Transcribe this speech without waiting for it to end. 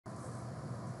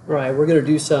All right, we're going to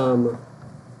do some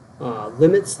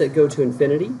limits that go to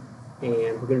infinity,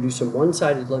 and we're going to do some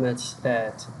one-sided limits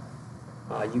that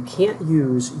you can't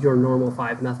use your normal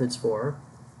 5 methods for.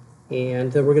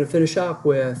 And then we're going to finish up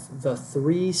with the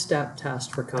 3-step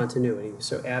test for continuity,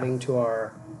 so adding to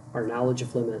our knowledge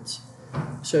of limits.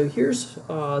 So here's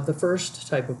the first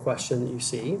type of question that you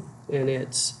see, and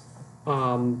it's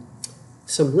some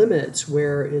limits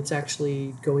where it's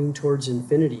actually going towards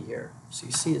infinity here. So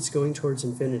you see it's going towards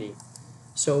infinity.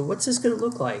 So what's this going to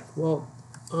look like? Well,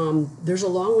 there's a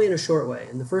long way and a short way.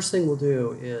 And the first thing we'll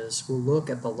do is we'll look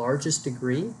at the largest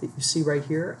degree that you see right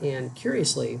here, and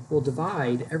curiously, we'll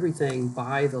divide everything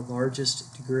by the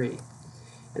largest degree.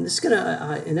 And this is going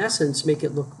to, in essence, make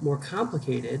it look more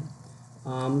complicated,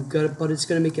 but it's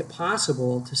going to make it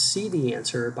possible to see the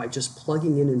answer by just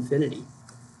plugging in infinity.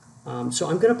 So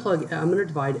I'm going to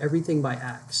divide everything by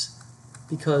x,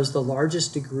 because the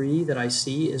largest degree that I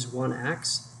see is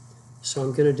 1x. So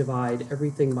I'm going to divide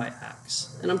everything by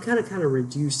x. And I'm kind of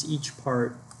reduce each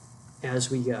part as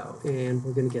we go. And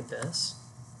we're going to get this.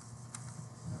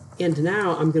 And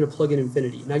now I'm going to plug in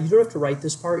infinity. Now you don't have to write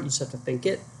this part, you just have to think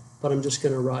it. But I'm just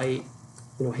going to write,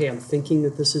 hey, I'm thinking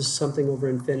that this is something over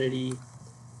infinity.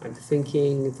 I'm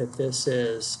thinking that this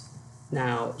is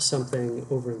now something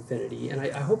over infinity. And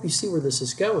I hope you see where this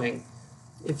is going.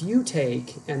 If you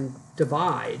take and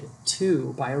divide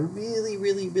 2 by a really,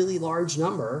 really, really large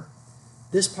number,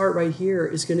 this part right here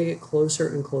is going to get closer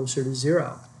and closer to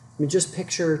 0. I mean, just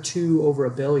picture 2 over a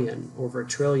billion, over a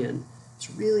trillion. It's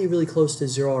really, really close to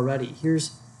 0 already.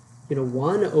 Here's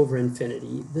 1 over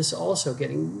infinity. This also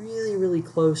getting really, really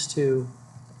close to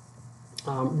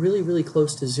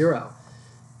 0.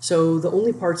 So the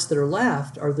only parts that are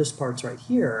left are this parts right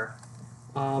here,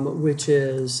 which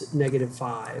is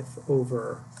 -5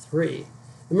 over 3.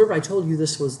 Remember, I told you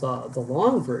this was the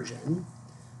long version.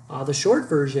 The short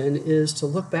version is to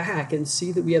look back and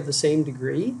see that we have the same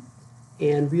degree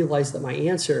and realize that my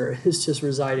answer is just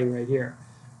residing right here.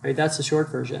 Right? That's the short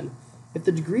version. If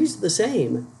the degrees are the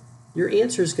same, your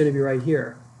answer is going to be right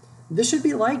here. This should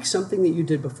be like something that you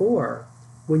did before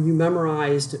when you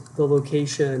memorized the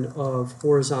location of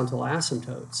horizontal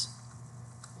asymptotes.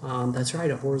 That's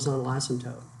right, a horizontal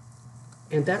asymptote.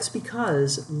 And that's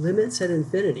because limits at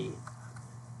infinity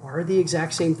are the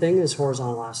exact same thing as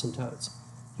horizontal asymptotes.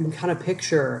 You can kind of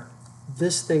picture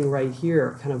this thing right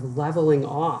here kind of leveling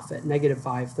off at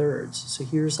 -5/3. So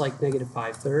here's like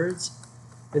 -5/3.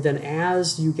 And then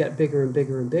as you get bigger and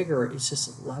bigger and bigger, it's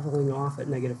just leveling off at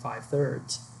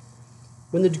 -5/3.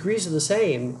 When the degrees are the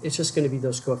same, it's just going to be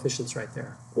those coefficients right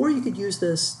there. Or you could use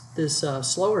this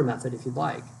slower method if you'd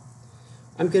like.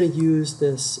 I'm going to use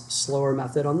this slower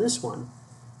method on this one.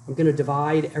 I'm going to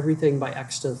divide everything by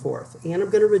x to the 4th. And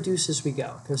I'm going to reduce as we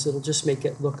go, because it'll just make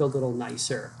it look a little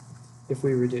nicer if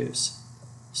we reduce.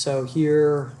 So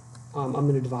here, I'm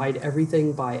going to divide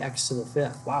everything by x to the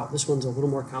 5th. Wow, this one's a little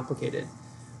more complicated.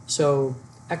 So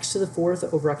x to the 4th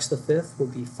over x to the 5th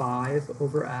will be 5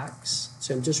 over x.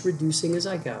 So I'm just reducing as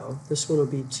I go. This one will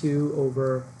be 2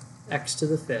 over x to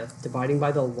the 5th, dividing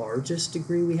by the largest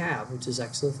degree we have, which is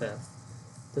x to the 5th.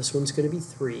 This one's going to be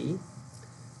 3.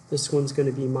 This one's going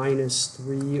to be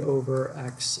 -3 over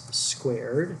x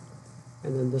squared.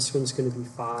 And then this one's going to be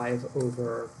 5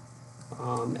 over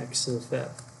x to the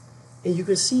 5th. And you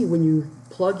can see when you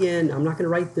plug in, I'm not going to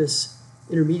write this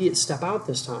intermediate step out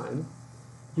this time.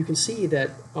 You can see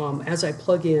that as I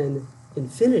plug in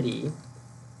infinity,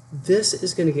 this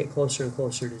is going to get closer and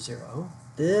closer to 0.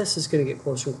 This is going to get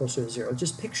closer and closer to 0.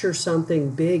 Just picture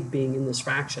something big being in this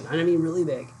fraction. I mean really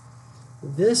big.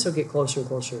 This will get closer and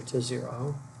closer to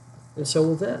 0. And so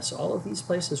will this. All of these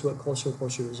places will get closer and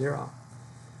closer to 0.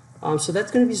 So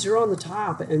that's going to be 0 on the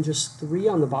top and just 3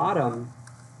 on the bottom.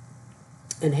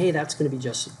 And hey, that's going to be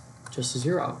just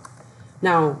 0.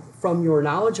 Now, from your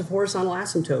knowledge of horizontal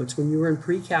asymptotes, when you were in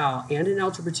pre-cal and in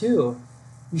algebra 2,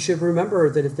 you should remember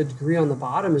that if the degree on the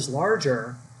bottom is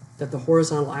larger, that the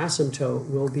horizontal asymptote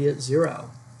will be at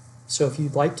 0. So if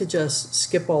you'd like to just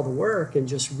skip all the work and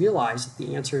just realize that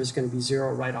the answer is going to be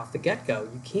 0 right off the get-go,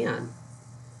 you can.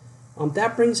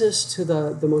 That brings us to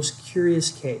the most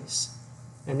curious case,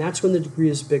 and that's when the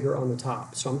degree is bigger on the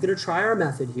top. So I'm going to try our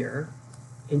method here,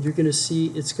 and you're going to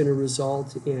see it's going to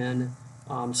result in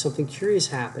something curious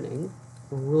happening.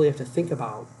 We'll really have to think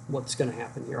about what's going to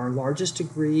happen here. Our largest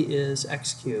degree is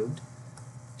x cubed,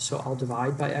 so I'll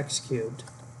divide by x cubed.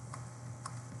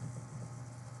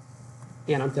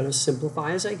 And I'm going to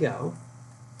simplify as I go.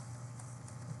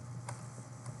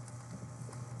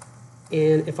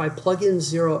 And if I plug in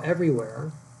 0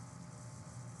 everywhere,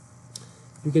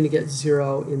 you're going to get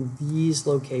 0 in these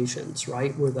locations,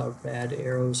 right, where the red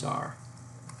arrows are.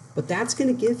 but that's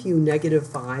going to give you negative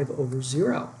 5 over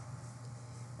 0.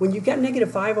 When you get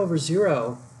negative 5 over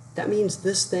 0, that means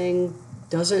this thing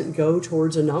doesn't go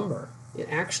towards a number. It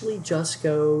actually just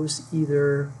goes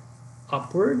either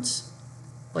upwards,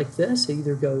 like this. It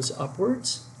either goes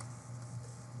upwards,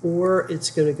 or it's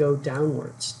going to go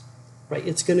downwards, right?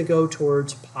 It's going to go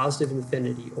towards positive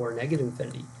infinity or negative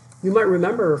infinity. You might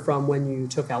remember from when you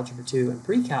took Algebra 2 and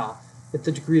Pre-Cal, if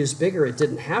the degree is bigger, it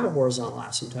didn't have a horizontal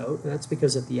asymptote, and that's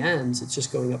because at the ends, it's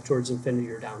just going up towards infinity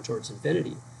or down towards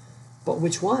infinity. But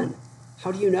which one?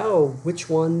 How do you know which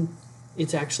one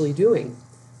it's actually doing?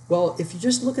 Well, if you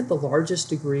just look at the largest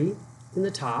degree in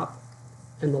the top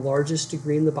and the largest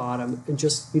degree in the bottom, and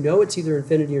just, you know it's either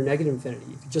infinity or negative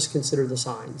infinity, if you just consider the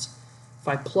signs. If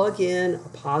I plug in a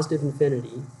positive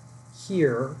infinity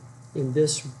here in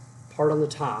this part on the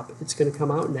top, it's going to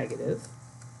come out negative.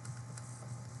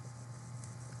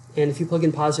 And if you plug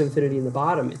in positive infinity in the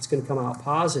bottom, it's going to come out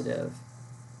positive.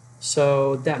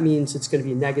 So that means it's going to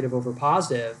be negative over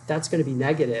positive. That's going to be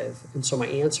negative, and so my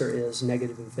answer is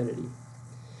negative infinity.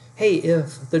 Hey,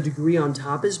 if the degree on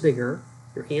top is bigger,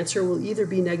 your answer will either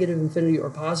be negative infinity or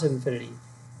positive infinity.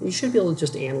 And you should be able to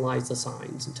just analyze the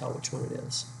signs and tell which one it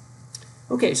is.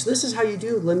 Okay, so this is how you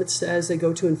do limits as they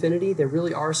go to infinity. They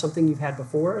really are something you've had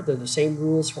before. They're the same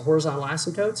rules for horizontal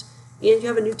asymptotes, and you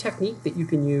have a new technique that you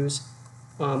can use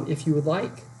if you would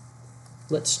like.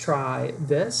 Let's try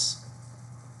this.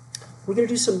 We're going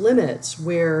to do some limits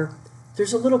where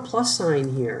there's a little plus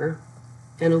sign here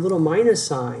and a little minus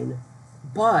sign,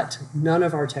 but none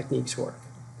of our techniques work.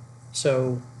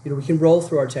 So, we can roll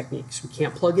through our techniques. We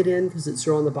can't plug it in because it's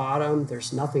 0 on the bottom.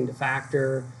 There's nothing to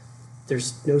factor.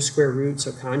 There's no square root,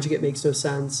 so conjugate makes no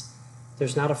sense.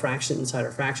 There's not a fraction inside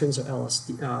our fraction, so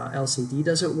LCD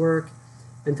doesn't work.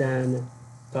 And then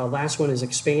the last one is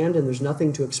expand, and there's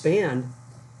nothing to expand.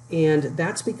 And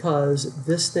that's because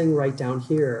this thing right down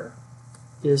here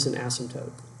is an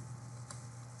asymptote.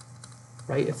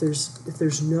 Right? If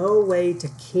there's no way to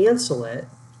cancel it,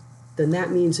 then that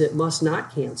means it must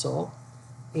not cancel.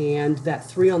 And that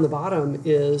 3 on the bottom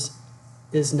is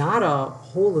not a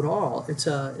whole at all. It's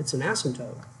an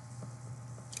asymptote.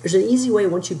 There's an easy way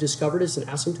once you've discovered it's an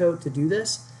asymptote to do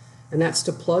this, and that's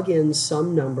to plug in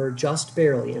some number just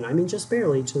barely, and I mean just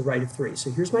barely, to the right of 3.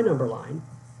 So here's my number line,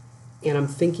 and I'm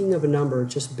thinking of a number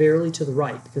just barely to the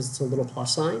right because it's a little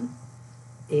plus sign,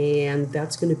 and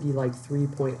that's going to be like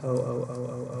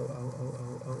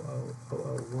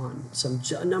 3.00000000001, some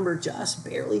number just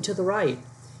barely to the right.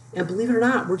 And believe it or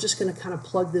not, we're just going to kind of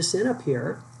plug this in up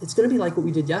here. It's going to be like what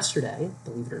we did yesterday,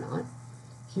 believe it or not.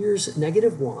 Here's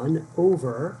negative 1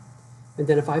 over, and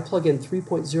then if I plug in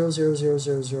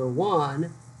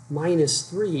 3.0000001 minus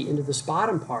 3 into this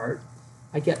bottom part,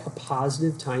 I get a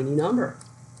positive tiny number.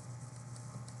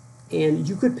 And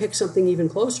you could pick something even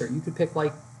closer. You could pick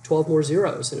like 12 more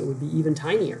zeros, and it would be even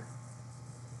tinier.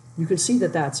 You can see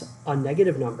that that's a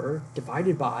negative number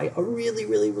divided by a really,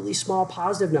 really, really small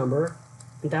positive number,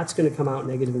 and that's going to come out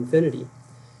negative infinity.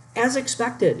 As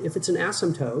expected, if it's an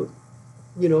asymptote,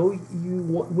 you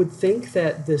would think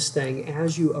that this thing,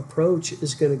 as you approach,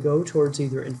 is going to go towards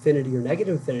either infinity or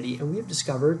negative infinity, and we've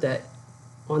discovered that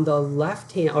on the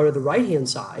left hand or the right hand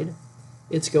side,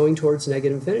 it's going towards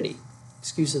negative infinity.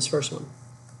 Excuse this first one,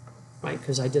 right?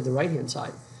 Because I did the right hand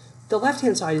side. The left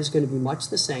hand side is going to be much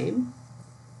the same.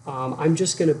 I'm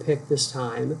just going to pick this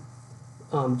time,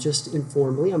 just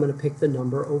informally, I'm going to pick the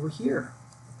number over here.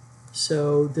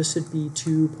 So this would be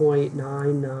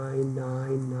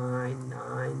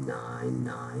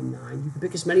 2.999999999. You can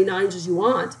pick as many nines as you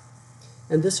want,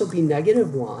 and this will be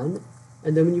negative 1.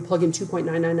 And then when you plug in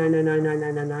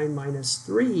 2.999999999 minus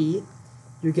 3,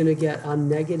 you're going to get a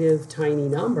negative tiny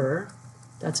number.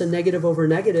 That's a negative over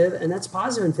negative, and that's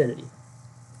positive infinity.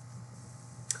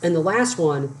 And the last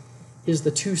one is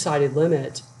the two-sided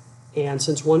limit, and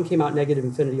since one came out negative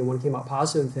infinity and one came out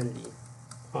positive infinity,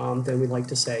 then we'd like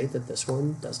to say that this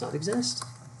one does not exist,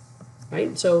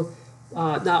 right? So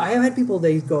now I have had people,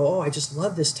 they go, oh, I just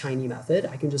love this tiny method.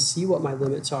 I can just see what my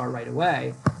limits are right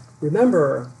away.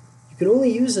 Remember, you can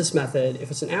only use this method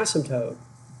if it's an asymptote,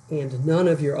 and none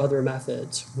of your other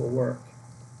methods will work.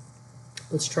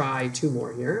 Let's try 2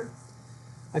 more here.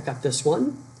 I've got this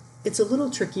one. It's a little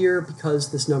trickier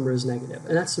because this number is negative,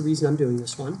 and that's the reason I'm doing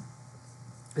this one.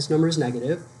 This number is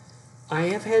negative. I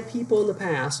have had people in the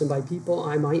past, and by people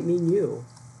I might mean you,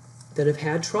 that have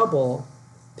had trouble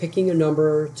picking a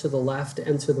number to the left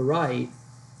and to the right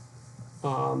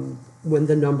when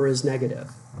the number is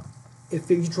negative. If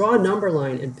you draw a number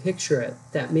line and picture it,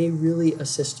 that may really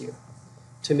assist you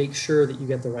to make sure that you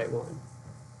get the right one.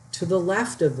 To the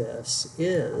left of this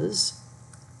is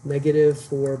negative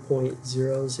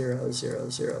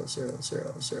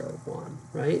 4.00000001,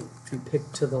 right? If you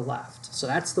pick to the left. So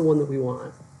that's the one that we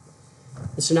want.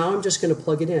 And so now I'm just going to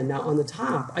plug it in. Now on the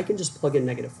top, I can just plug in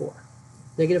negative 4.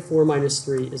 Negative 4 minus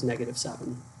 3 is negative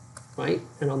 7, right?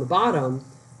 And on the bottom,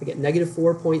 I get negative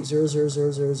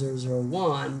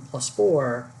 4.00000001 plus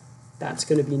 4. That's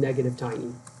going to be negative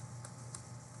tiny.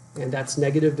 And that's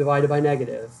negative divided by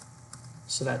negative.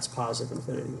 So that's positive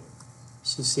infinity.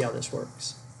 So you see how this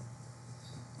works.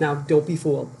 Now, don't be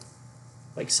fooled.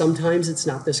 Like sometimes it's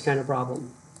not this kind of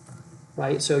problem,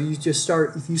 right? So you just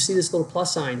start, if you see this little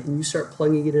plus sign and you start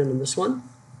plugging it in on this one,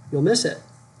 you'll miss it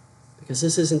because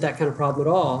this isn't that kind of problem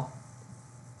at all.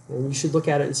 And you should look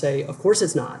at it and say, of course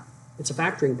it's not. It's a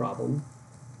factoring problem.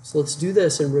 So let's do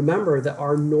this and remember that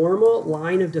our normal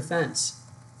line of defense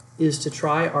is to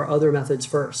try our other methods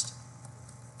first.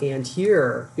 And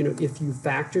here, if you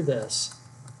factor this,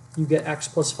 you get x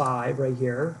plus 5 right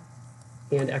here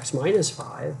and x minus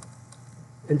 5.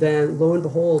 And then, lo and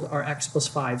behold, our x plus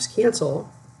 5's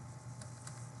cancel.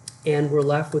 And we're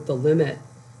left with the limit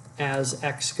as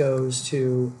x goes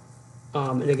to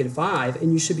negative 5.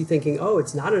 And you should be thinking, oh,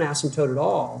 it's not an asymptote at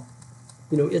all.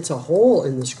 It's a hole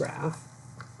in this graph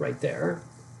right there.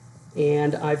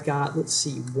 And I've got, let's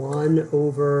see, 1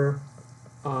 over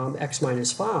x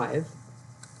minus 5.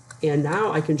 And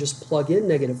now I can just plug in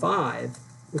negative 5,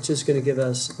 which is going to give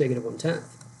us negative 1/10.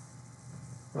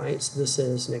 Right? So this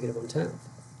is negative 1/10.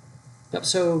 Yep,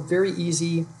 so very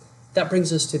easy. That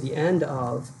brings us to the end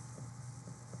of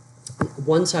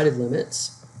one-sided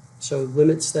limits. So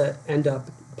limits that end up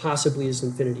possibly as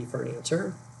infinity for an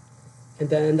answer. And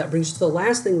then that brings us to the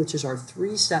last thing, which is our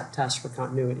three-step test for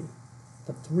continuity.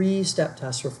 The three-step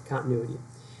test for continuity.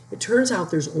 It turns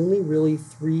out there's only really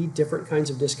 3 different kinds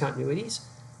of discontinuities.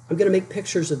 I'm going to make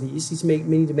pictures of these. These may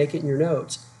need to make it in your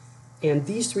notes. And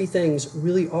these 3 things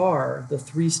really are the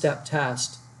 3-step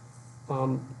test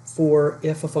for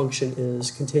if a function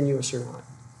is continuous or not.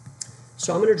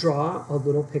 So I'm going to draw a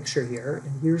little picture here.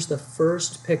 And here's the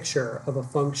first picture of a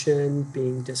function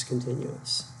being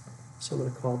discontinuous. So I'm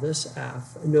going to call this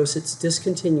f. And notice it's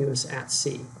discontinuous at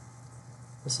c.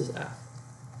 This is f.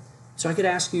 So I could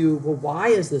ask you, well, why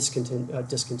is this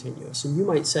discontinuous? And you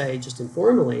might say, just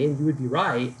informally, and you would be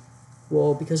right,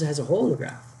 well, because it has a hole in the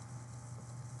graph.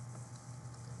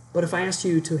 But if I asked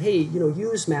you to, hey,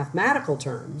 use mathematical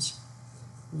terms,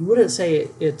 you wouldn't say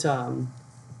it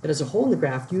has a hole in the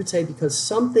graph. You would say because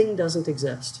something doesn't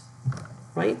exist,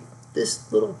 right?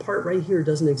 This little part right here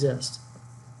doesn't exist.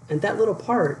 And that little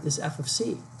part is f of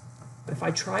c. If I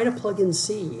try to plug in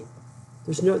c,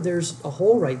 there's a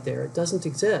hole right there. It doesn't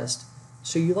exist.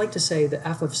 So you like to say that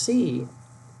f of c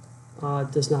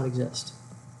does not exist.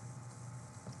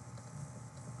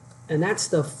 And that's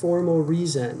the formal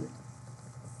reason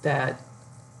that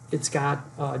it's got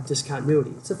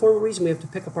discontinuity. It's the formal reason we have to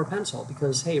pick up our pencil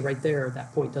because, hey, right there,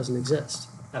 that point doesn't exist,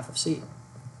 f of c.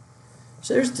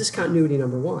 So there's discontinuity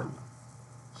number 1.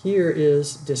 Here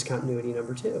is discontinuity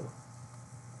number 2.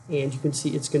 And you can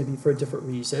see it's going to be for a different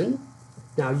reason.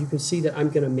 Now you can see that I'm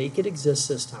going to make it exist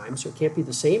this time, so it can't be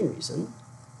the same reason.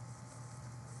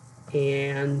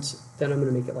 And then I'm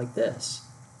going to make it like this.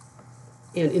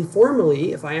 And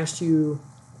informally, if I asked you,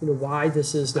 why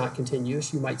this is not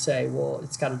continuous, you might say, well,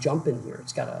 it's got a jump in here.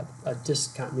 It's got a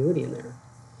discontinuity in there.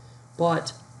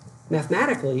 But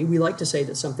mathematically, we like to say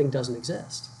that something doesn't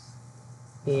exist.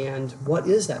 And what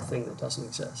is that thing that doesn't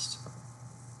exist?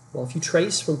 Well, if you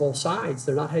trace from both sides,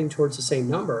 they're not heading towards the same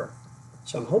number.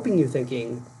 So I'm hoping you're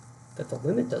thinking that the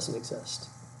limit doesn't exist.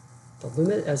 The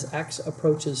limit as x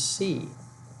approaches c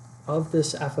of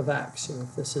this f of x,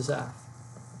 if this is f,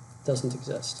 doesn't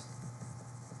exist.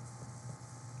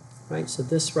 Right? So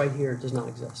this right here does not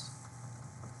exist.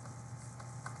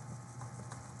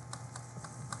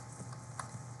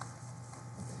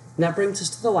 And that brings us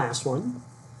to the last one.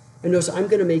 And notice I'm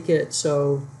going to make it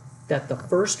so that the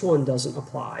first one doesn't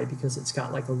apply because it's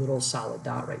got like a little solid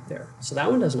dot right there. So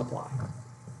that one doesn't apply.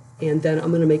 And then I'm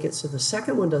going to make it so the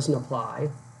second one doesn't apply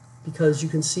because you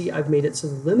can see I've made it so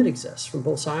the limit exists. From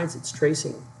both sides, it's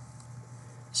tracing.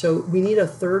 So we need a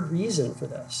third reason for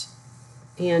this.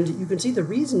 And you can see the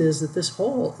reason is that this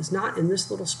hole is not in this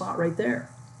little spot right there.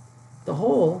 The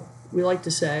hole, we like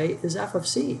to say, is f of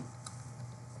c.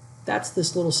 That's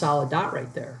this little solid dot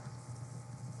right there.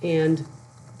 And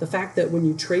the fact that when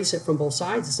you trace it from both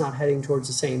sides, it's not heading towards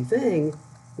the same thing,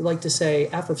 we like to say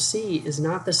f of c is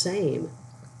not the same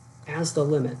as the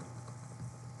limit.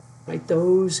 Right?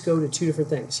 Those go to 2 different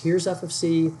things. Here's f of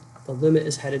c, the limit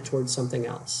is headed towards something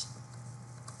else.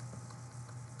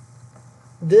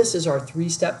 This is our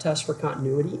 3-step test for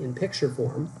continuity in picture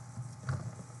form.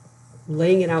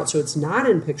 laying it out so it's not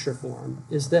in picture form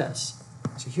is this.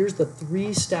 So here's the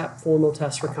 3-step formal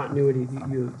test for continuity that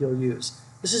you'll use.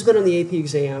 This has been on the AP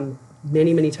exam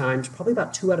many, many times, probably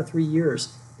about 2 out of 3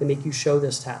 years they make you show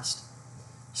this test.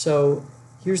 So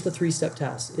here's the 3-step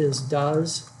test, is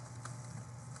does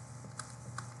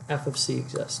f of c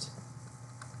exist?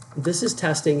 This is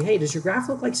testing, hey, does your graph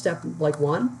look like step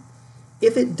 1?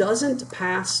 If it doesn't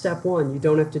pass step 1, you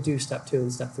don't have to do step 2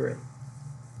 and step 3.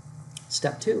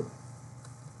 Step 2,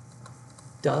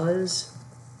 does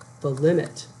the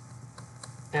limit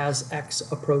as x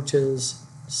approaches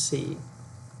c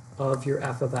of your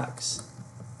f of x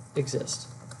exist?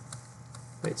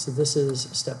 Right, so this is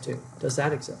step 2. Does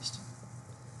that exist?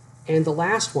 And the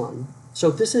last one, so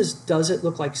this is, does it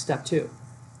look like step 2?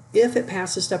 If it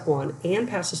passes step 1 and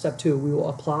passes step 2, we will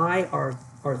apply our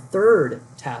third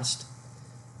test,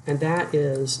 and that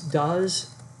is,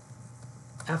 does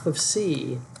f of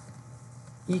c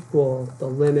equal the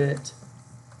limit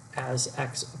as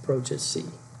x approaches c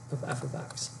of f of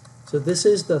x? So this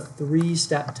is the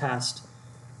 3-step test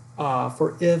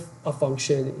for if a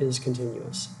function is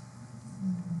continuous.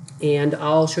 And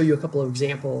I'll show you a couple of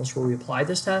examples where we apply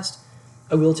this test.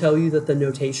 I will tell you that the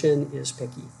notation is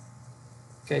picky.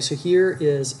 Okay, so here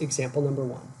is example number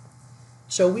 1.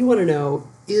 So we want to know,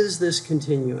 is this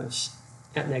continuous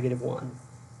at -1?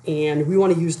 And we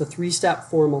want to use the 3-step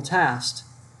formal test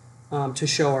to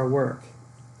show our work.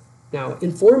 Now,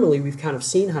 informally, we've kind of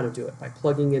seen how to do it by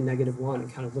plugging in -1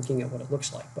 and kind of looking at what it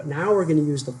looks like. But now we're going to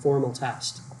use the formal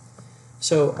test.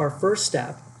 So our first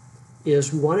step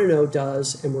is we want to know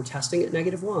does, and we're testing at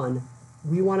 -1,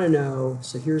 we want to know,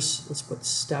 so here's, let's put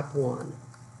step 1.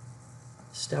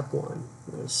 Step 1,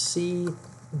 we're going to see,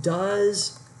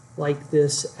 does like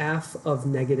this f of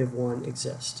 -1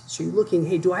 exist? So you're looking,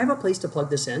 hey, do I have a place to plug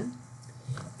this in?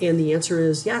 And the answer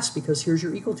is yes, because here's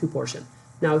your equal to portion.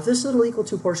 Now, if this little equal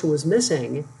to portion was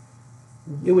missing,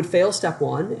 it would fail step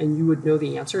 1, and you would know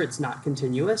the answer, it's not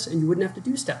continuous, and you wouldn't have to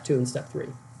do step 2 and step 3.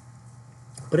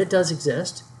 But it does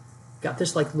exist. Got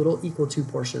this like little equal to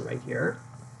portion right here.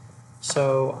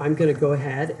 So I'm going to go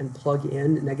ahead and plug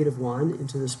in -1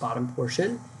 into this bottom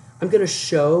portion. I'm going to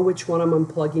show which one I'm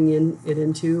plugging it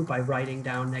into by writing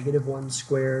down -1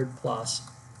 squared plus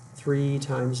 3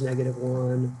 times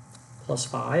 -1 plus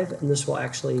 5. And this will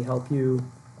actually help you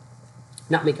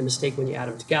not make a mistake when you add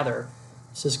them together.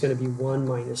 This is going to be 1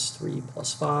 minus 3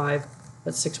 plus 5.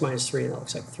 That's 6 minus 3, and that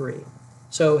looks like 3.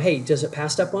 So, hey, does it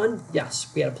pass step 1? Yes.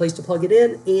 We had a place to plug it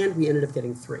in, and we ended up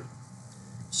getting 3.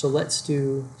 So let's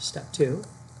do step 2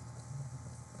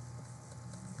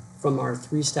 from our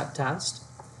 3-step test.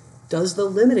 Does the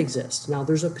limit exist? Now,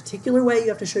 there's a particular way you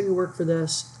have to show your work for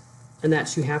this, and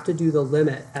that's you have to do the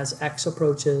limit as x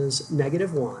approaches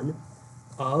 -1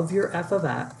 of your f of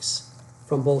x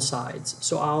from both sides.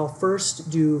 So I'll first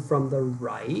do from the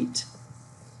right,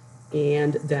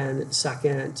 and then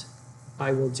second,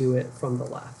 I will do it from the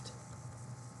left.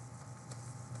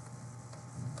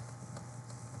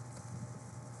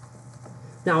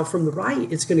 Now, from the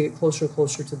right, it's going to get closer and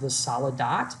closer to this solid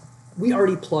dot. We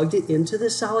already plugged it into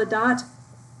this solid dot,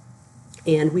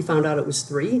 and we found out it was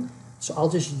 3. So I'll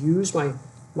just use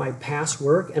my past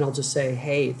work, and I'll just say,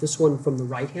 hey, this one from the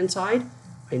right-hand side,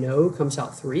 I know comes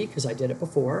out 3 because I did it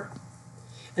before.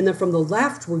 And then from the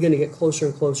left, we're going to get closer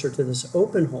and closer to this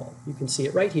open hole. You can see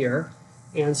it right here.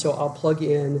 And so I'll plug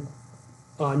in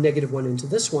 -1 into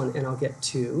this one, and I'll get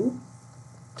 2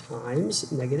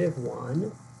 times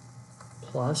 -1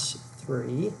 plus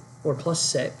 3, or plus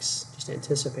 6, just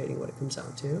anticipating what it comes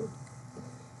out to.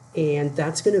 And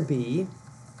that's going to be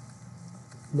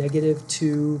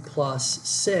 -2 plus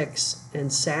 6,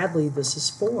 and sadly this is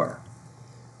 4.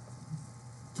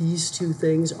 These two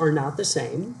things are not the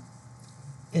same.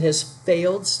 It has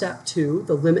failed step 2.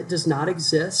 The limit does not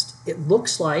exist. It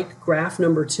looks like graph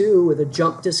number 2 with a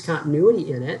jump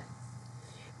discontinuity in it.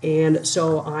 And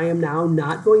so I am now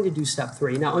not going to do step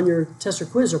 3. Now on your test or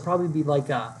quiz, there'll probably be like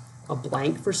a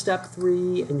blank for step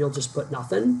 3, and you'll just put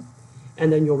nothing.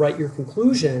 And then you'll write your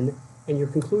conclusion, and your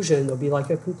conclusion, there'll be like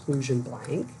a conclusion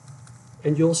blank.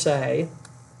 And you'll say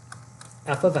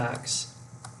f of x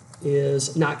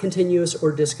is not continuous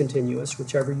or discontinuous,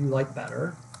 whichever you like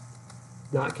better.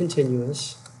 Not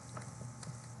continuous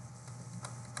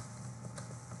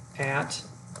at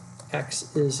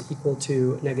x is equal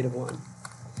to -1.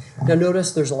 Now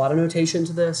notice there's a lot of notation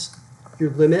to this.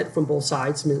 Your limit from both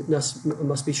sides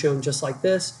must be shown just like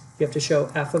this. You have to show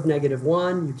f of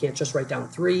 -1. You can't just write down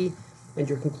 3. And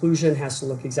your conclusion has to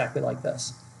look exactly like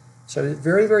this. So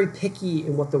very, very picky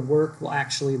in what the work will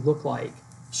actually look like.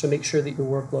 So make sure that your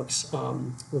work looks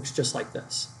just like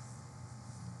this.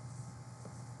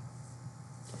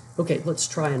 Okay, let's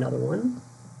try another one.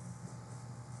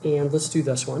 And let's do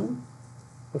this one.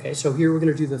 Okay, so here we're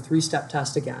going to do the three-step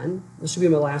test again. This will be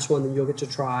my last one, then you'll get to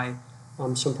try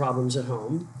some problems at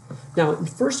home. Now,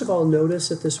 first of all, notice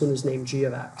that this one is named g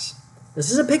of x.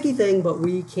 This is a picky thing, but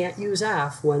we can't use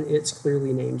f when it's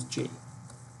clearly named g.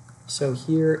 So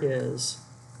here is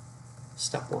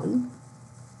step one.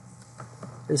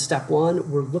 In step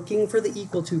one, we're looking for the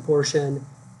equal to portion,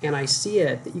 and I see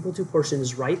it. The equal to portion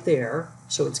is right there,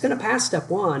 so it's going to pass step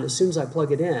one as soon as I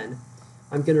plug it in.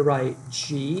 I'm going to write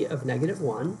g of negative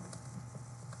 1.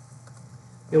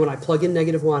 And when I plug in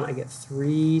negative 1, I get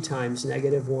 3 times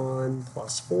negative 1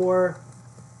 plus 4,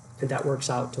 and that works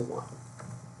out to 1.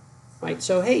 Right?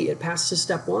 So hey, it passes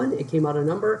step 1. It came out a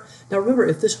number. Now remember,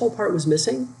 if this whole part was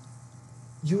missing,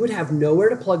 you would have nowhere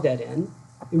to plug that in.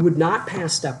 It would not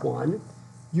pass step 1.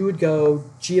 You would go,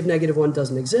 g of negative 1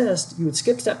 doesn't exist. You would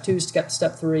skip step 2, skip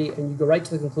step 3, and you go right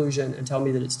to the conclusion and tell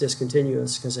me that it's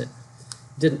discontinuous because it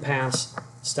didn't pass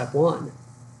step 1.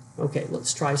 Okay,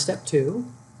 let's try step 2.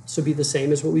 This will be the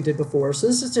same as what we did before. So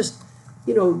this is just,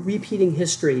 repeating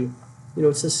history.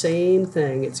 It's the same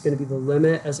thing. It's going to be the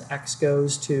limit as x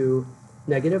goes to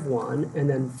negative 1. And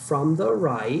then from the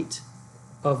right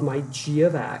of my g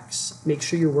of x, make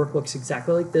sure your work looks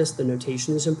exactly like this. The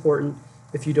notation is important.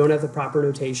 If you don't have the proper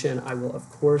notation, I will, of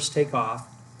course, take off.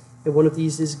 And one of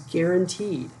these is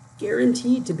guaranteed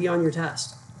to be on your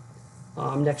test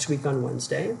next week on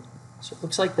Wednesday. So it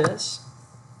looks like this.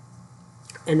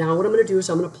 And now what I'm going to do is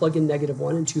I'm going to plug in negative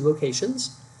 1 in 2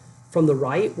 locations. From the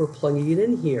right, we're plugging it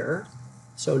in here.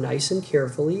 So nice and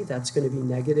carefully, that's going to be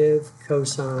negative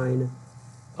cosine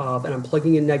of, and I'm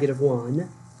plugging in negative 1,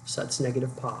 so that's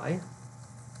negative pi.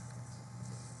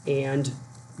 And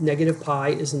negative pi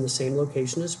is in the same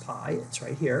location as pi. It's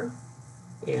right here.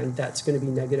 And that's going to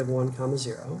be negative 1 comma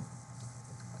 0.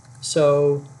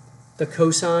 So the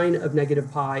cosine of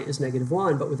negative pi is negative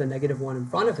 1, but with a negative 1 in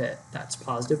front of it, that's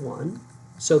positive 1.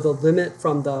 So the limit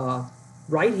from the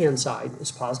right-hand side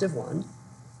is positive 1.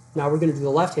 Now we're going to do the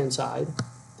left-hand side.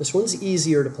 This one's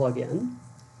easier to plug in.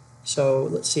 So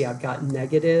let's see, I've got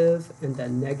negative and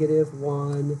then negative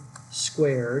 1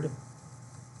 squared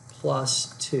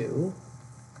plus 2,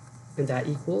 and that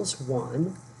equals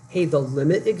 1. Hey, the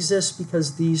limit exists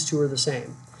because these two are the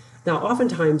same. Now,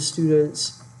 oftentimes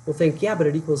students will think, yeah, but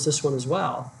it equals this one as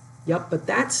well. Yep, but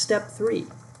that's step 3.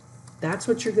 That's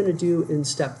what you're going to do in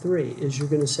step 3, is you're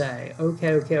going to say,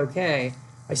 okay,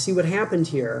 I see what happened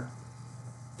here.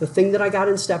 The thing that I got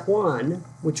in step 1,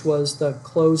 which was the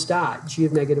closed dot, g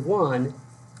of negative 1,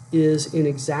 is in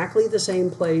exactly the same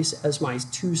place as my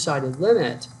two-sided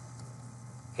limit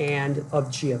and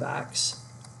of g of x.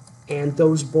 And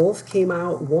those both came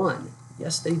out 1.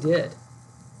 Yes, they did.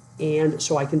 And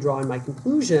so I can draw in my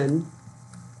conclusion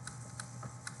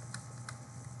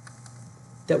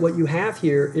that what you have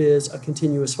here is a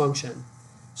continuous function.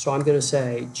 So I'm going to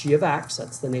say g of x,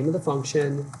 that's the name of the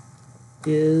function,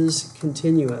 is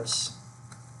continuous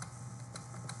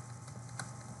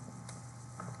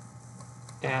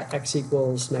at x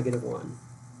equals negative 1.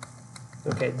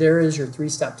 Okay, there is your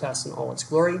 3-step test in all its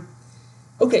glory.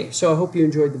 Okay, so I hope you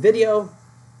enjoyed the video.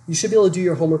 You should be able to do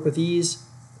your homework with ease.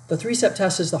 The 3-step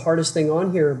test is the hardest thing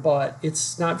on here, but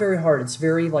it's not very hard. It's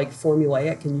very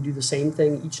formulaic, and you do the same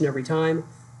thing each and every time.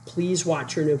 Please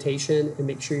watch your notation and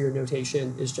make sure your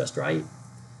notation is just right.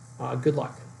 Good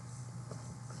luck.